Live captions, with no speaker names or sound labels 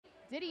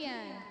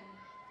Didion.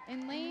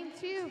 In lane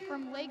 2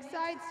 from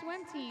Lakeside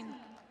Swim Team,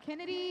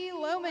 Kennedy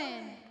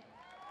Lohman.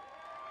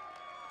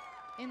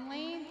 In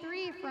lane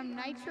 3 from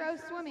Nitro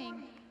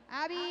Swimming,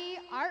 Abby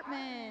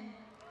Artman.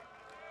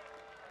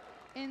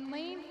 In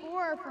lane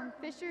 4 from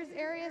Fishers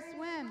Area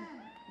Swim,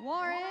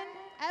 Lauren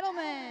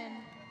Edelman.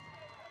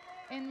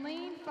 In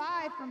lane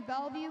 5 from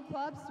Bellevue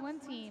Club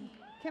Swim Team,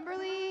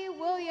 Kimberly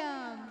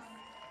Williams.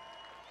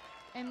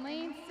 In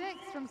lane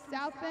 6 from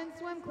South Bend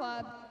Swim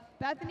Club,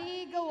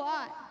 Bethany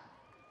Galat.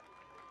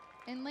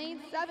 In lane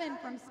 7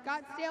 from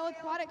Scottsdale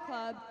Aquatic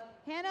Club,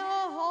 Hannah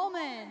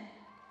Holman.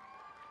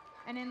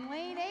 And in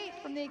lane 8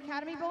 from the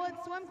Academy Bullet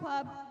Swim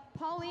Club,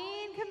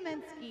 Pauline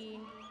Kaminsky.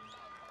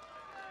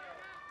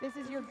 This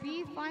is your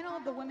B final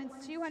of the women's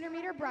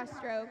 200-meter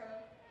breaststroke.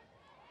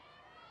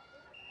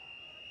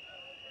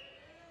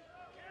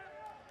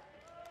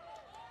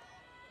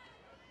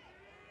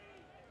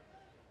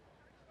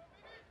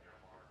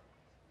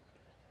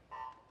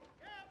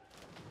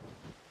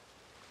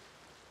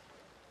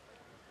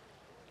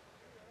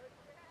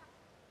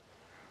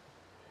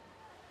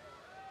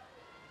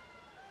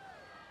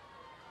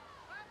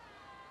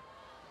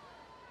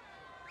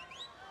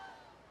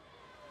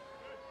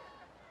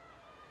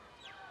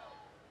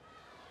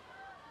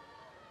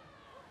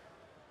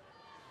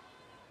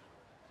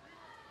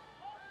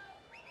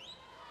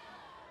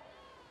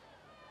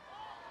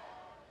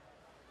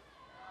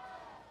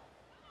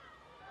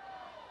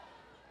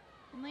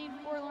 In lane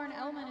 4, Lauren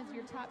Edelman is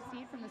your top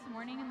seed from this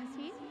morning in this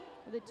heat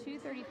with a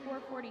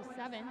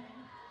 2:34.47.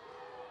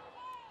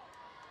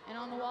 And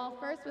on the wall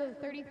first with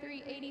a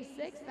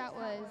 33.86, that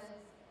was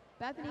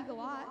Bethany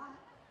Galat.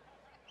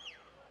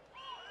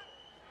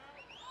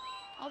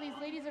 All these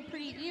ladies are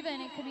pretty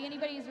even. It could be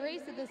anybody's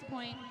race at this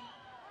point.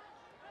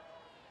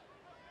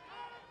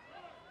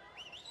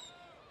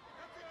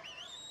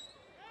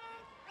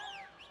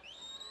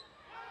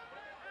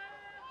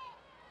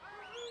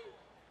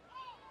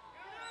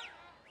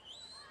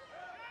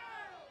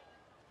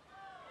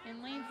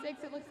 In lane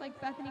 6, it looks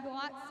like Bethany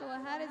Galat still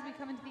ahead as we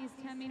come into these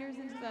 10 meters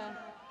into the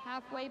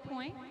halfway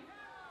point.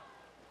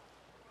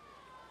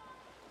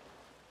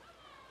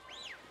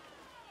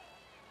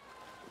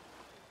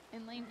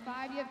 In lane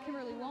 5, you have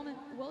Kimberly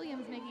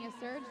Williams making a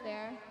surge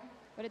there,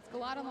 but it's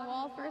Galat on the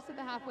wall first at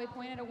the halfway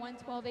point at a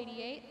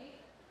 1:12.88.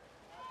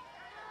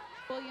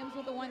 Williams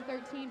with a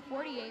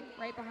 1:13.48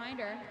 right behind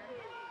her.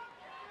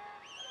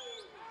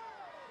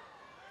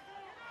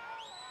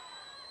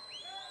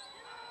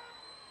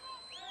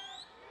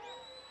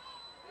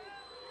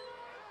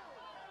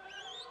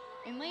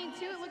 In lane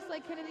 2, it looks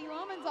like Kennedy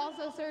Lohman's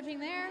also surging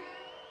there.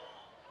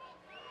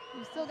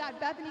 We've still got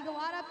Bethany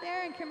Galat up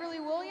there and Kimberly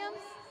Williams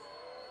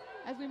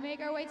as we make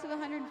our way to the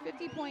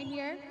 150 point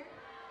here.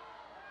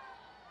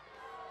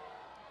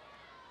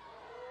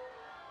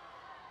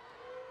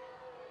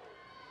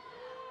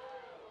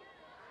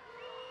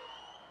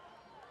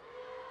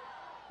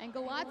 And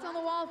Galat's on the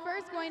wall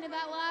first going to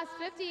that last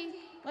 50.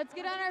 Let's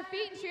get on our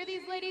feet and cheer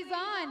these ladies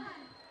on.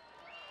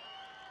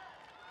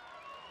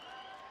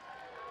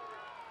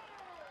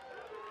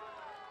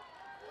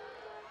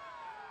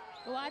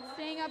 Galat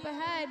staying up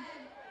ahead,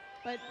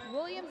 but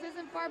Williams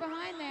isn't far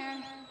behind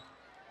there.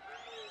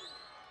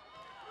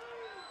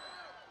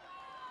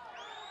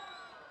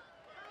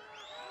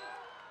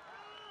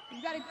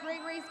 We've got a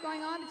great race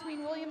going on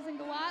between Williams and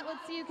Galat.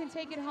 Let's see who can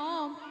take it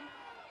home.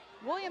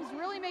 Williams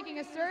really making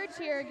a surge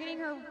here, getting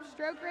her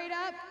stroke rate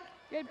up,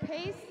 good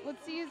pace.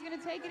 Let's see who's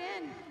gonna take it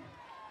in.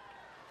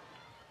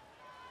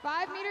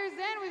 5 meters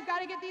in, we've got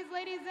to get these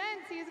ladies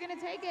in, see who's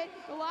gonna take it.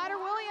 Galat or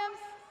Williams?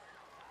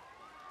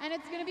 And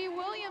it's gonna be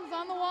Williams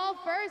on the wall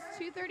first,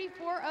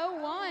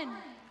 2:34.01.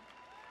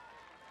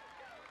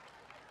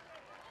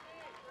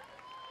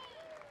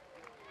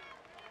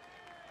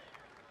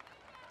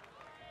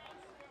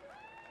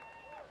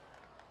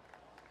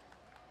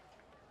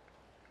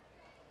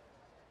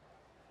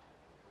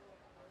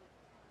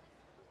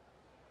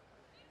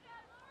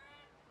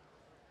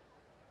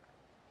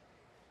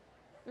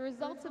 The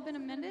results have been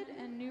amended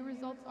and new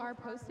results are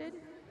posted.